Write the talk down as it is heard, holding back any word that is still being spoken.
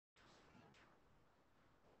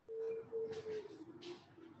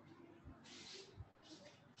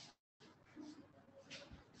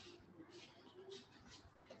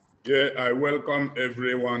Yeah, I welcome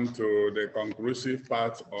everyone to the conclusive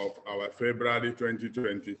part of our February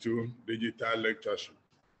 2022 digital lectureship.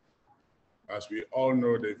 As we all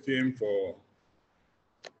know, the theme for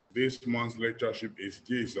this month's lectureship is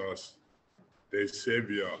Jesus, the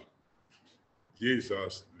Savior.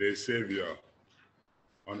 Jesus, the Savior.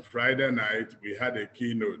 On Friday night, we had a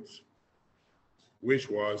keynote, which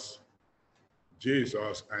was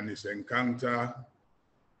Jesus and his encounter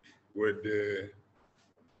with the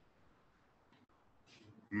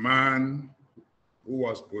man who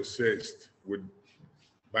was possessed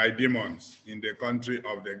by demons in the country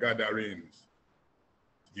of the Gadarenes.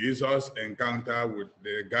 Jesus' encounter with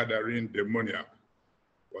the Gadarene demoniac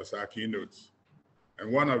was our keynote.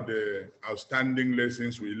 And one of the outstanding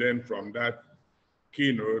lessons we learned from that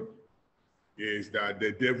keynote is that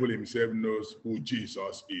the devil himself knows who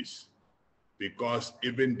Jesus is, because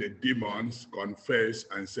even the demons confessed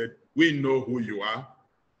and said, "We know who you are.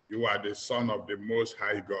 You are the Son of the Most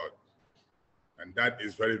High God." And that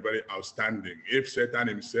is very, very outstanding. If Satan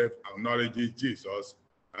himself acknowledges Jesus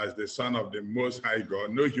as the Son of the Most High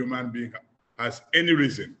God, no human being has any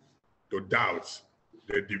reason to doubt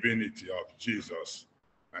the divinity of Jesus.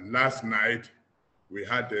 And last night, we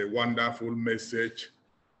had a wonderful message,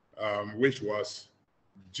 which was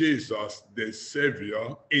Jesus, the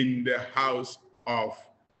Savior, in the house of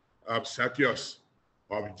Zacchaeus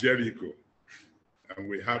of Jericho. And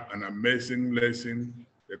we have an amazing lesson.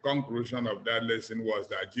 The conclusion of that lesson was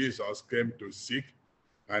that Jesus came to seek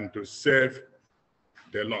and to save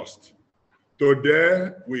the lost.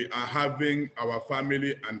 Today, we are having our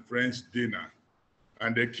family and friends dinner.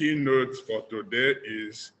 And the keynote for today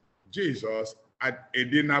is Jesus at a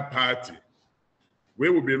dinner party. We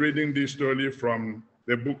will be reading this story from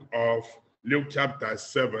the book of Luke chapter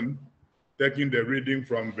 7, taking the reading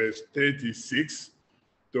from verse 36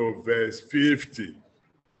 to verse 50.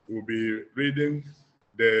 We'll be reading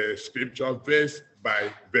the scripture verse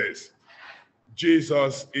by verse.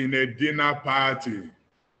 Jesus in a dinner party.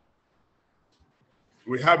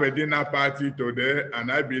 We have a dinner party today,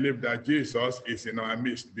 and I believe that Jesus is in our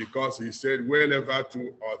midst, because he said, "Wherever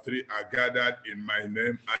 2 or 3 are gathered in my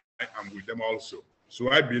name, I am with them also." So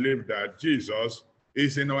I believe that Jesus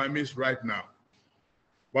is in our midst right now.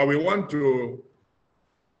 But we want to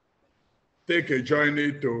take a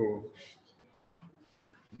journey to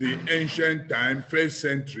the ancient time, 1st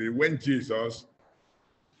century, when Jesus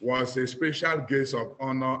was a special guest of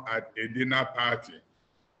honor at a dinner party.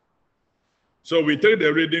 So we take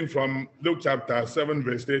the reading from Luke chapter 7,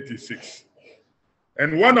 verse 36.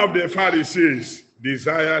 And one of the Pharisees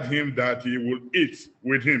desired him that he would eat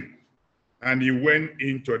with him. And he went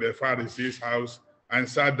into the Pharisee's house and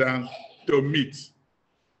sat down to meat.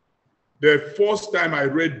 The first time I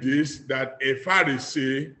read this, that a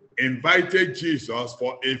Pharisee invited Jesus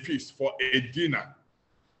for a feast, for a dinner,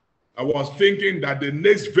 I was thinking that the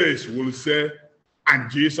next verse will say,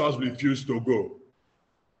 "And Jesus refused to go."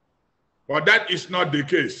 But that is not the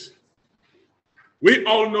case. We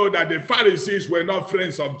all know that the Pharisees were not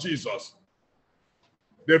friends of Jesus.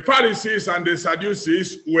 The Pharisees and the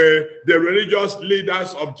Sadducees were the religious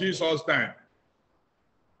leaders of Jesus' time.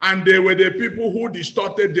 And they were the people who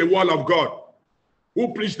distorted the word of God,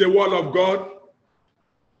 who preached the word of God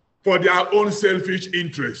for their own selfish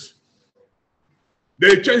interests.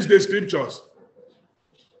 They changed the scriptures.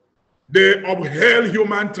 They upheld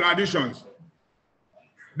human traditions.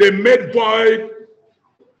 They made void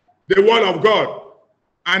the word of God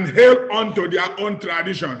and held on to their own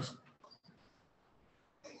traditions.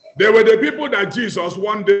 They were the people that Jesus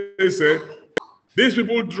one day said, "These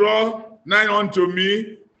people draw nigh unto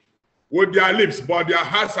me with their lips, but their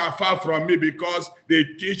hearts are far from me, because they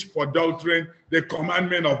teach for doctrine the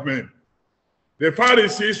commandment of men." The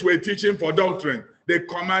Pharisees were teaching for doctrine the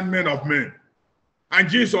commandment of men. And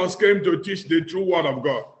Jesus came to teach the true word of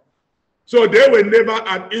God. So they were never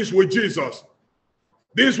at ease with Jesus.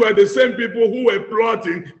 These were the same people who were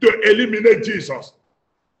plotting to eliminate Jesus.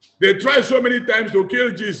 They tried so many times to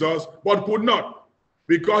kill Jesus, but could not,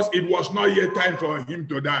 because it was not yet time for him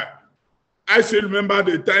to die. I still remember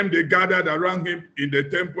the time they gathered around him in the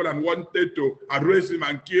temple and wanted to arrest him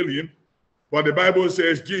and kill him. But the Bible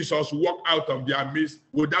says Jesus walked out of their midst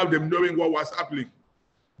without them knowing what was happening,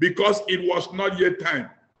 because it was not yet time.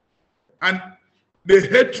 And the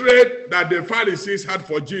hatred that the Pharisees had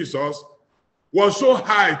for Jesus was so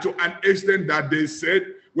high to an extent that they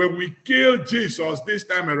said, when we kill Jesus this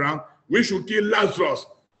time around, we should kill Lazarus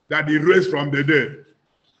that he raised from the dead.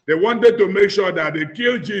 They wanted to make sure that they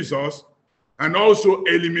killed Jesus and also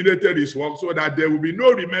eliminated his work, so that there will be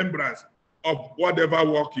no remembrance of whatever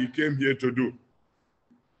work he came here to do.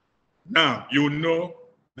 Now, you know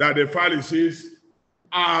that the Pharisees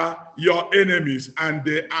are your enemies and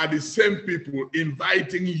they are the same people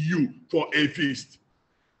inviting you for a feast.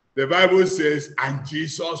 The Bible says, and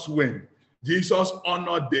Jesus went. Jesus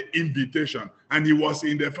honored the invitation and he was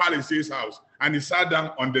in the Pharisees' house and he sat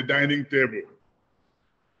down on the dining table.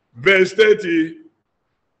 Verse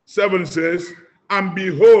 37 says, and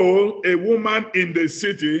behold, a woman in the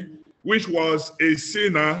city, which was a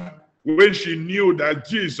sinner, when she knew that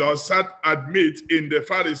Jesus sat at meat in the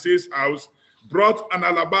Pharisees' house, brought an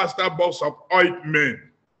alabaster box of ointment.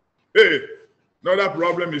 Hey, another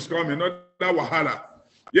problem is coming, another wahala.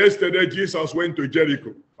 Yesterday, Jesus went to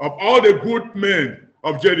Jericho. Of all the good men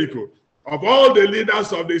of Jericho, of all the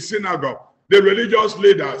leaders of the synagogue, the religious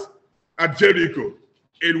leaders at Jericho,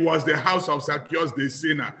 it was the house of Zacchaeus the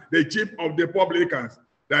sinner, the chief of the publicans,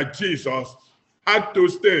 that Jesus had to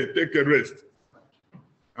stay, take a rest.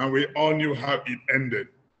 And we all knew how it ended.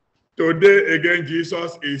 Today, again,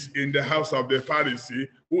 Jesus is in the house of the Pharisee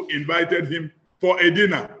who invited him for a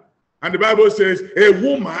dinner. And the Bible says a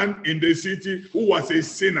woman in the city who was a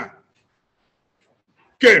sinner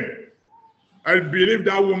came. I believe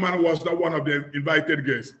that woman was not one of the invited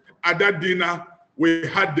guests. At that dinner, we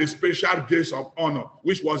had the special guest of honor,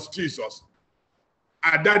 which was Jesus.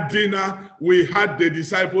 At that dinner, we had the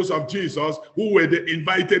disciples of Jesus who were the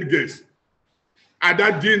invited guests. At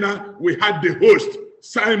that dinner, we had the host,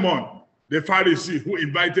 Simon, the Pharisee, who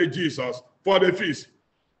invited Jesus for the feast.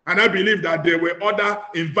 And I believe that there were other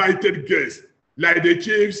invited guests, like the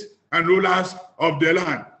chiefs and rulers of the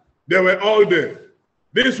land. They were all there.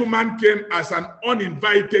 This woman came as an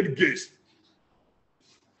uninvited guest.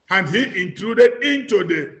 And he intruded into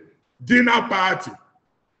the dinner party.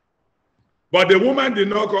 But the woman did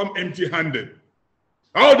not come empty-handed.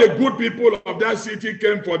 All the good people of that city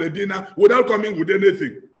came for the dinner without coming with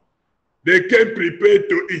anything. They came prepared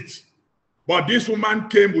to eat. But this woman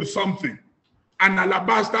came with something. An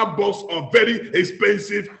alabaster box of very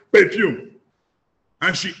expensive perfume.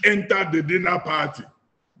 And she entered the dinner party.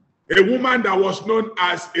 A woman that was known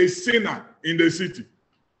as a sinner in the city.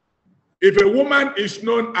 If a woman is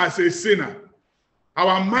known as a sinner,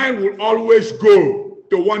 our mind will always go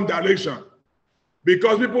to one direction.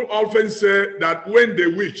 Because people often say that when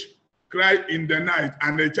the witch cries in the night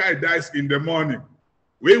and the child dies in the morning,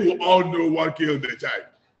 we will all know what killed the child.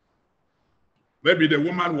 Maybe the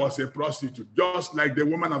woman was a prostitute, just like the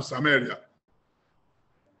woman of Samaria.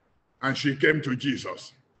 And she came to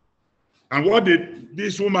Jesus. And what did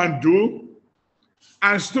this woman do?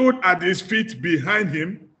 And stood at his feet behind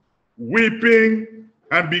him, weeping,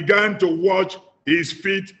 and began to wash his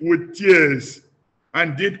feet with tears,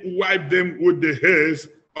 and did wipe them with the hairs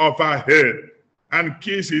of her head, and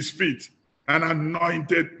kissed his feet, and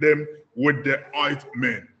anointed them with the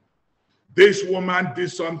ointment. This woman did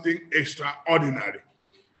something extraordinary,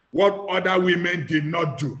 what other women did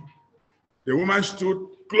not do. The woman stood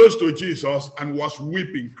close to Jesus and was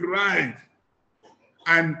weeping, crying,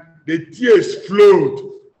 and the tears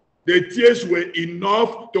flowed. The tears were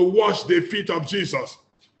enough to wash the feet of Jesus.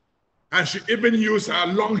 And she even used her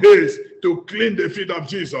long hairs to clean the feet of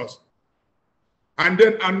Jesus. And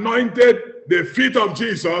then anointed the feet of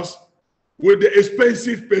Jesus with the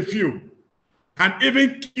expensive perfume. And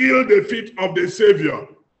even killed the feet of the Savior.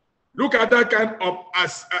 Look at that kind of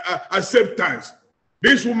acceptance.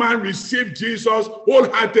 This woman received Jesus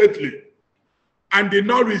wholeheartedly and did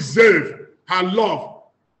not reserve her love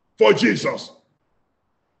for Jesus.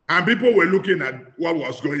 And people were looking at what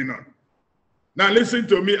was going on. Now listen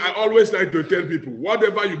to me. I always like to tell people,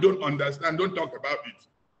 whatever you don't understand, don't talk about it.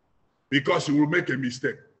 Because you will make a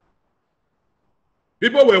mistake.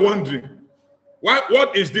 People were wondering,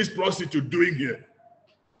 what is this prostitute doing here?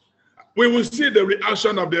 We will see the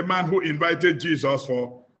reaction of the man who invited Jesus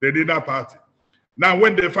for the dinner party. Now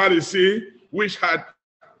when the Pharisee, which had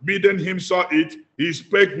bidden him, saw it, he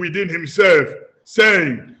spake within himself,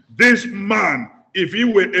 saying, this man, if he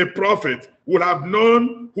were a prophet, would have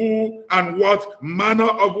known who and what manner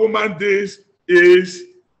of woman this is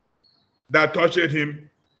that touched him,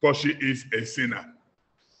 for she is a sinner.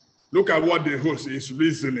 Look at what the host is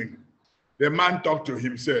reasoning. The man talked to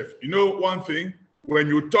himself. You know one thing? When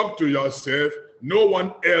you talk to yourself, no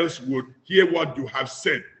one else would hear what you have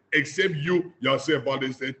said except you yourself, but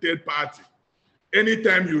it's a third party.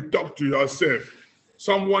 Anytime you talk to yourself,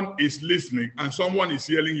 someone is listening and someone is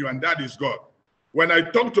hearing you, and that is God. When I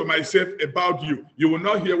talk to myself about you, you will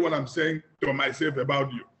not hear what I'm saying to myself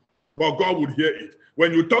about you, but God would hear it.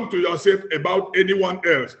 When you talk to yourself about anyone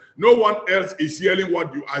else, no one else is hearing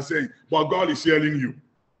what you are saying, but God is hearing you.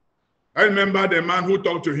 I remember the man who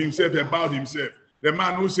talked to himself about himself. The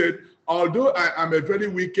man who said, although I am a very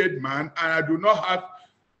wicked man and I do not have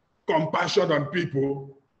compassion on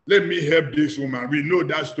people. Let me help this woman. We know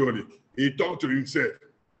that story. He talked to himself.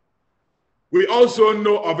 We also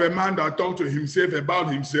know of a man that talked to himself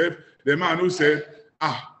about himself. The man who said,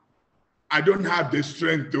 I don't have the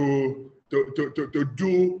strength to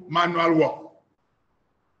do manual work.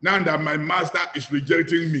 Now that my master is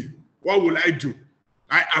rejecting me, what will I do?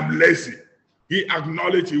 I am lazy. He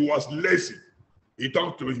acknowledged he was lazy. He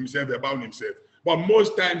talked to himself about himself. But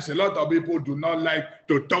most times, a lot of people do not like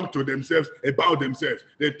to talk to themselves about themselves.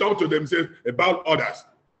 They talk to themselves about others,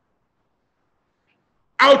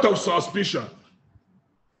 out of suspicion.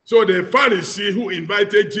 So the Pharisee who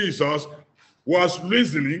invited Jesus was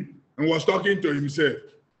reasoning and was talking to himself.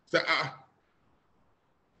 Said,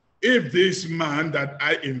 if this man that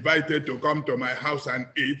I invited to come to my house and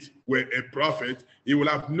eat were a prophet, he would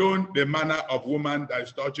have known the manner of woman that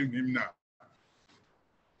is touching him now.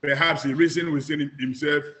 Perhaps he reasoned within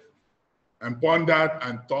himself and pondered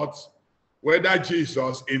and thought whether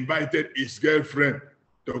Jesus invited his girlfriend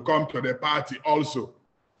to come to the party also.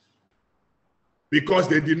 Because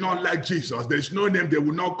they did not like Jesus. There's no name they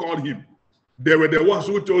would not call him. They were the ones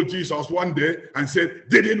who told Jesus one day and said,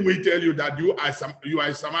 didn't we tell you that you are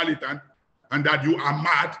a Samaritan and that you are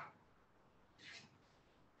mad?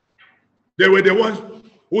 They were the ones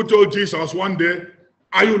who told Jesus one day,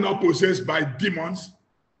 are you not possessed by demons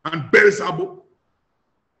and Beelzebub?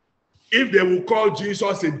 If they will call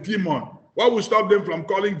Jesus a demon, what will stop them from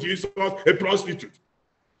calling Jesus a prostitute,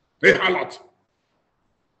 a harlot,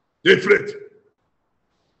 a freight?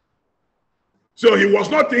 So he was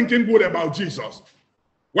not thinking good about Jesus.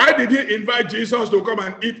 Why did he invite Jesus to come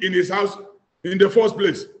and eat in his house in the first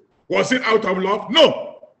place? Was it out of love?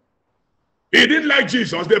 No. He didn't like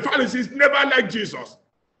Jesus. The Pharisees never liked Jesus.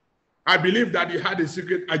 I believe that he had a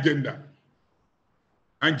secret agenda.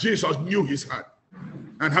 And Jesus knew his heart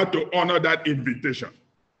and had to honor that invitation.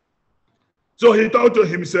 So he thought to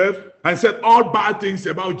himself and said all bad things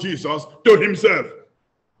about Jesus to himself.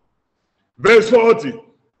 Verse 40.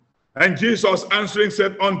 And Jesus answering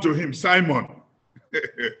said unto him, Simon.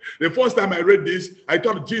 The first time I read this, I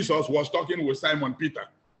thought Jesus was talking with Simon Peter.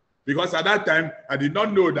 Because at that time, I did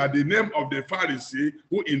not know that the name of the Pharisee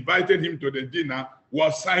who invited him to the dinner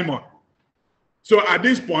was Simon. So at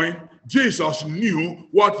this point, Jesus knew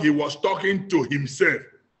what he was talking to himself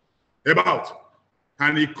about.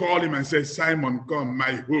 And he called him and said, Simon, come,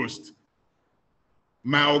 my host.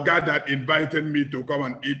 My Oga that invited me to come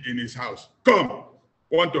and eat in his house. Come.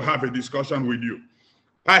 Want to have a discussion with you.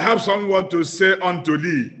 I have someone to say unto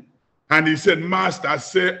thee. And he said, Master,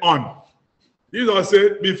 say on. Jesus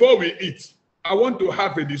said, before we eat, I want to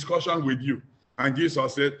have a discussion with you. And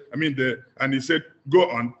Jesus said, and he said,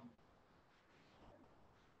 go on.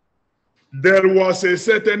 There was a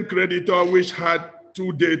certain creditor which had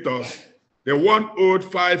two debtors. The one owed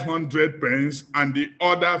 500 pence and the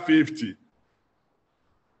other 50.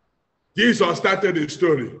 Jesus started the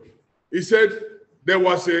story. He said, there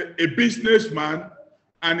was a businessman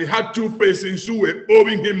and he had two persons who were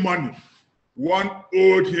owing him money. One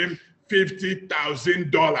owed him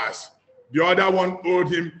 $50,000. The other one owed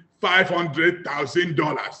him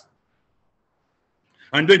 $500,000.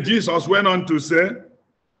 And then Jesus went on to say,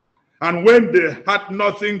 and when they had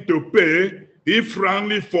nothing to pay, he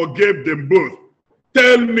frankly forgave them both.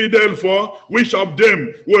 Tell me therefore, which of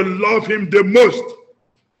them will love him the most?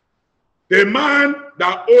 The man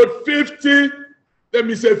that owed $50, and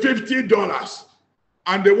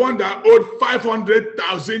the one that owed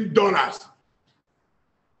 $500,000.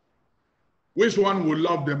 Which one will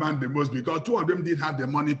love the man the most? Because two of them didn't have the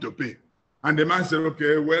money to pay. And the man said,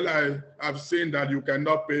 okay, well, I have seen that you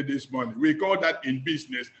cannot pay this money. We call that in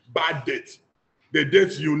business bad debt. The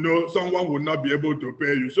debts you know someone will not be able to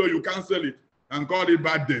pay you. So you cancel it and call it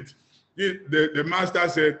bad debt. The master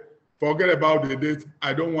said, forget about the debt.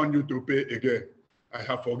 I don't want you to pay again. I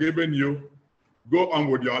have forgiven you. Go on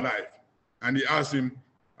with your life. And he asked him,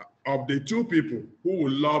 of the two people, who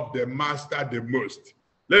will love the master the most?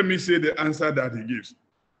 Let me see the answer that he gives.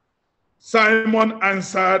 Simon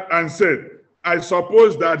answered and said, I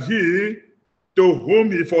suppose that he to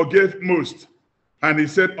whom he forgave most. And he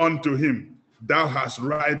said unto him, thou hast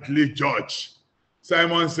rightly judged.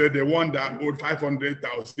 Simon said, the one that owed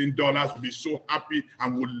 $500,000 would be so happy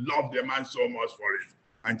and would love the man so much for it.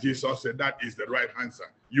 And Jesus said, that is the right answer.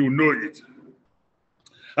 You know it.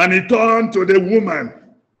 And he turned to the woman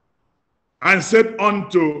and said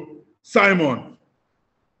unto Simon,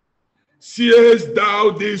 seest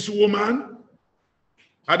thou this woman?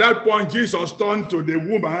 At that point, Jesus turned to the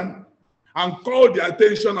woman and called the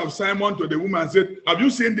attention of Simon to the woman and said, have you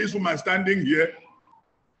seen this woman standing here?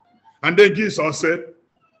 And then Jesus said,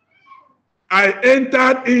 I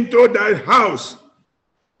entered into thy house.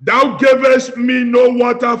 Thou gavest me no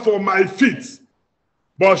water for my feet,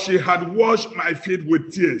 but she had washed my feet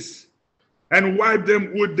with tears and wiped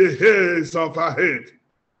them with the hairs of her head.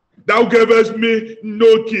 Thou gavest me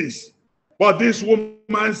no kiss, but this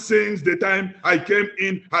woman since the time I came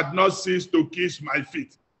in had not ceased to kiss my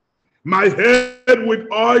feet. My head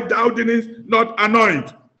with oil thou didst not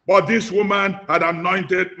anoint, but this woman had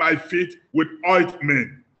anointed my feet with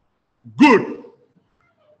ointment. Good.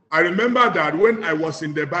 I remember that when I was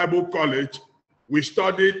in the Bible college, we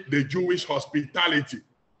studied the Jewish hospitality.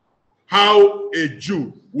 How a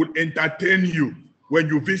Jew would entertain you when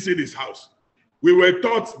you visit his house. We were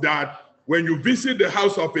taught that when you visit the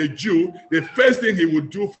house of a Jew, the first thing he would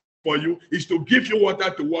do for you is to give you water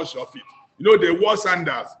to wash your feet. You know, they wore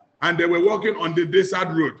sandals and they were walking on the desert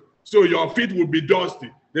road. So your feet would be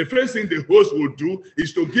dusty. The first thing the host will do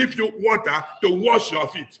is to give you water to wash your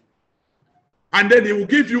feet. And then he will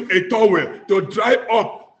give you a towel to dry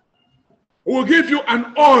up. He will give you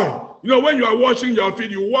an oil. You know, when you are washing your feet,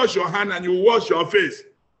 you wash your hand and you wash your face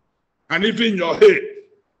and even your head.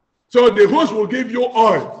 So the host will give you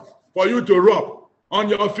oil for you to rub on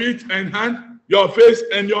your feet and hand, your face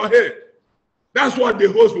and your head. That's what the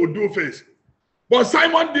host will do first. But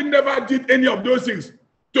Simon never did any of those things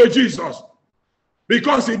to Jesus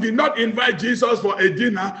because he did not invite Jesus for a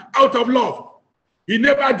dinner out of love. He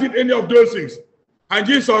never did any of those things. And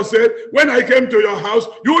Jesus said, when I came to your house,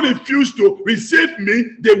 you refused to receive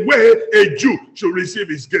me the way a Jew should receive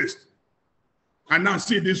his guest. And now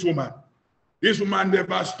see this woman. This woman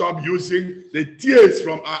never stopped using the tears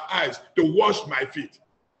from her eyes to wash my feet.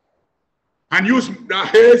 And used her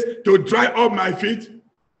hairs to dry up my feet.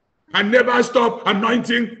 And never stopped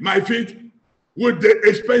anointing my feet with the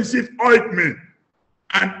expensive ointment.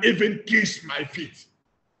 And even kissed my feet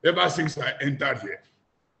ever since I entered here.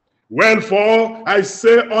 Wherefore I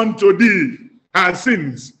say unto thee, her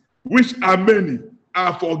sins, which are many,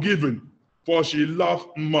 are forgiven, for she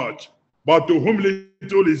loved much. But to whom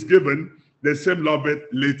little is given, the same loveth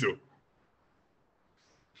little.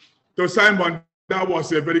 To Simon, that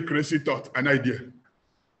was a very crazy thought, an idea.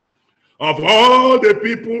 Of all the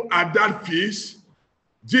people at that feast,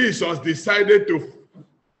 Jesus decided to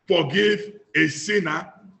forgive a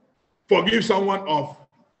sinner, forgive someone of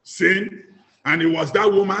sin, and it was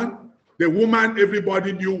that woman. The woman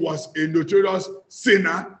everybody knew was a notorious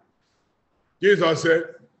sinner. Jesus said,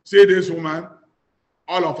 see this woman,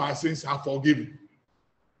 all of her sins are forgiven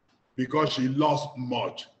because she lost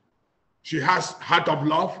much. She has heart of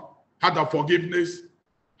love, heart of forgiveness,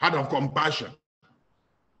 heart of compassion.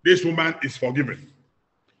 This woman is forgiven.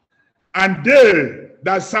 And they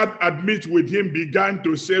that sat at meat with him began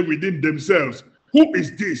to say within themselves, who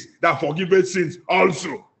is this that forgiveth sins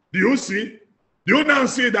also? Do you see? Do you now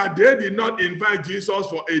see that they did not invite Jesus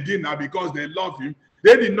for a dinner because they love him?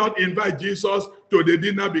 They did not invite Jesus to the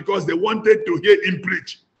dinner because they wanted to hear him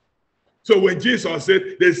preach. So when Jesus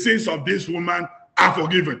said, the sins of this woman are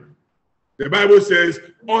forgiven, the Bible says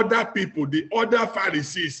other people, the other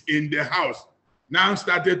Pharisees in the house, now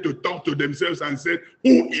started to talk to themselves and said,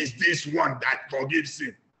 who is this one that forgives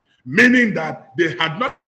sin? Meaning that they had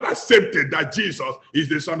not accepted that Jesus is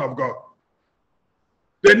the Son of God.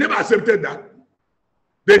 They never accepted that.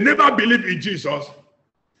 They never believed in Jesus.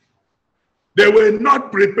 They were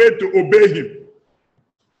not prepared to obey him.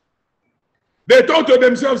 They talked to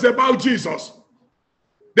themselves about Jesus.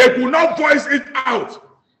 They could not voice it out.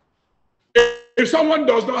 If someone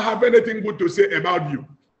does not have anything good to say about you,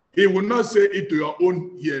 he will not say it to your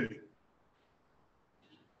own hearing.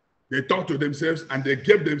 They talked to themselves and they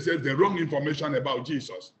gave themselves the wrong information about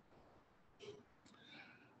Jesus.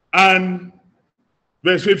 And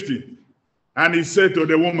verse 50, and he said to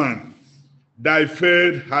the woman, thy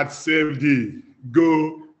faith hath saved thee.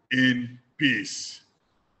 Go in peace.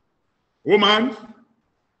 Woman,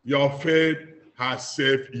 your faith has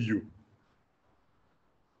saved you.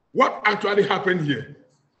 What actually happened here?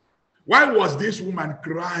 Why was this woman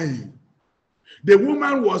crying? The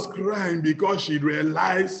woman was crying because she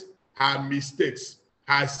realized her mistakes,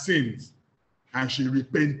 her sins, and she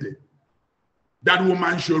repented. That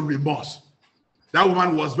woman showed remorse. That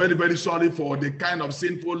woman was very, very sorry for the kind of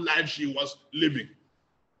sinful life she was living.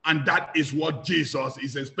 And that is what Jesus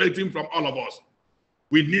is expecting from all of us.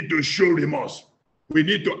 We need to show remorse. We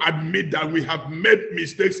need to admit that we have made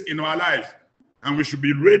mistakes in our life and we should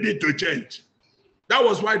be ready to change. That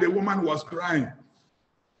was why the woman was crying.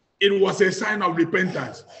 It was a sign of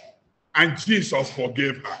repentance. And Jesus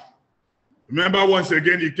forgave her. Remember, once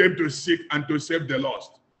again, he came to seek and to save the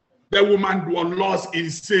lost. The woman was lost in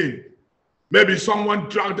sin. Maybe someone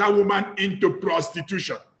dragged that woman into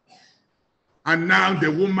prostitution. And now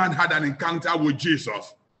the woman had an encounter with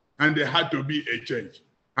Jesus, and there had to be a change.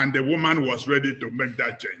 And the woman was ready to make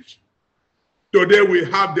that change. Today we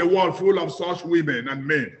have the world full of such women and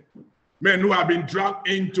men. Men who have been dragged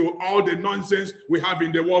into all the nonsense we have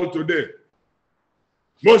in the world today.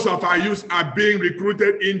 Most of our youth are being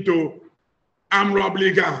recruited into armed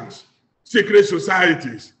robbery gangs, secret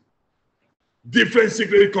societies, different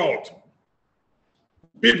secret cults.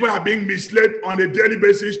 People are being misled on a daily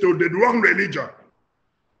basis to the wrong religion,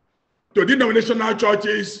 to denominational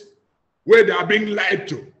churches where they are being lied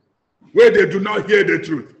to, where they do not hear the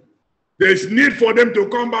truth. There is need for them to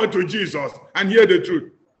come back to Jesus and hear the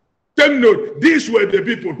truth. Take note, these were the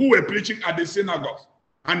people who were preaching at the synagogues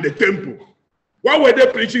and the temple. Why were they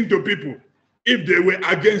preaching to people if they were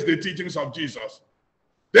against the teachings of Jesus?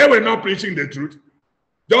 They were not preaching the truth.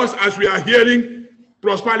 Just as we are hearing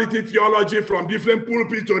prosperity theology from different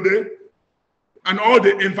pulpits today, and all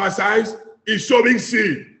they emphasize is sowing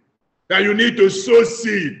seed, that you need to sow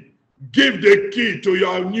seed. Give the key to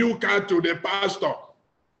your new car to the pastor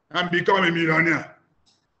and become a millionaire.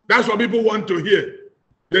 That's what people want to hear.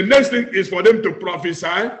 The next thing is for them to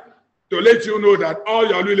prophesy, to let you know that all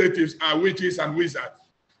your relatives are witches and wizards.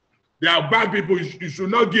 They are bad people. You should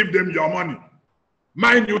not give them your money.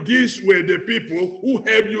 Mind you, these were the people who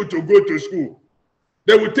helped you to go to school.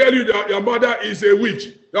 They will tell you that your mother is a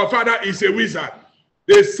witch, your father is a wizard.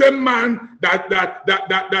 The same man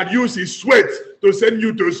that used his sweat to send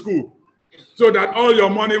you to school, so that all your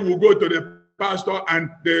money will go to the pastor and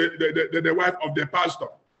the wife of the pastor.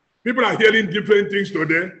 People are hearing different things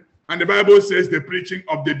today, and the Bible says the preaching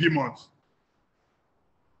of the demons.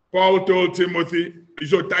 Paul told Timothy, he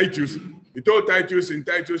told Titus in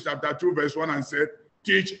Titus chapter 2 verse 1 and said,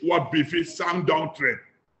 teach what befits sound doctrine.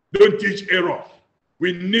 Don't teach error.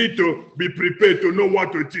 We need to be prepared to know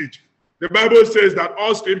what to teach. The Bible says that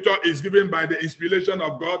all scripture is given by the inspiration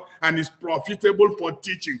of God and is profitable for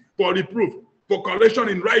teaching, for reproof, for correction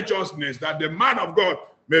in righteousness, that the man of God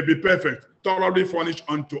may be perfect, thoroughly furnished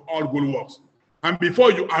unto all good works. And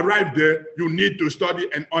before you arrive there, you need to study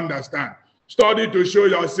and understand. Study to show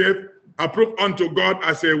yourself approved unto God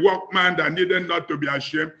as a workman that needed not to be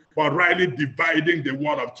ashamed, but rightly dividing the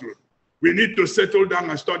word of truth. We need to settle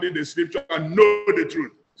down and study the scripture and know the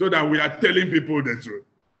truth, so that we are telling people the truth.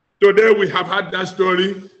 Today we have had that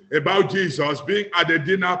story about Jesus being at the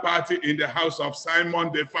dinner party in the house of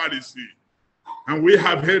Simon the Pharisee. And we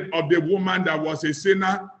have heard of the woman that was a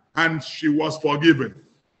sinner and she was forgiven.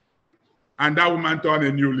 And that woman turned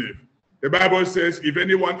a new leaf. The Bible says, if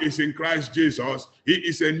anyone is in Christ Jesus, he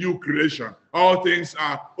is a new creation. All things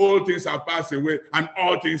are passed away and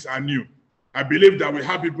all things are new. I believe that we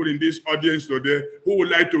have people in this audience today who would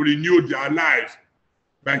like to renew their lives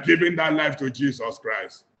by giving that life to Jesus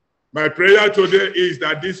Christ. My prayer today is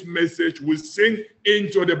that this message will sink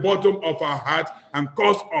into the bottom of our heart and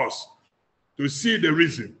cause us to see the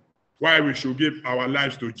reason why we should give our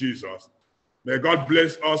lives to Jesus. May God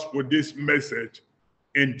bless us with this message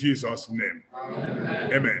in Jesus' name.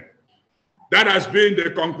 Amen. Amen. That has been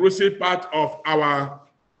the conclusive part of our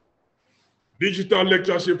digital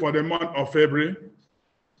lectureship for the month of February.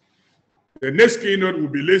 The next keynote we'll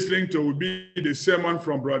be listening to will be the sermon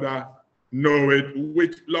from Brother Noah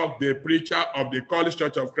Whitlock, the preacher of the College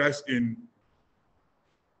Church of Christ in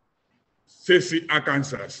Searcy,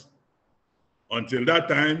 Arkansas. Until that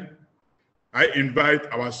time, I invite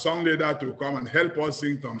our song leader to come and help us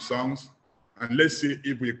sing some songs, and let's see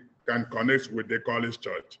if we can connect with the college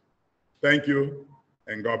church. Thank you,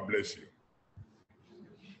 and God bless you.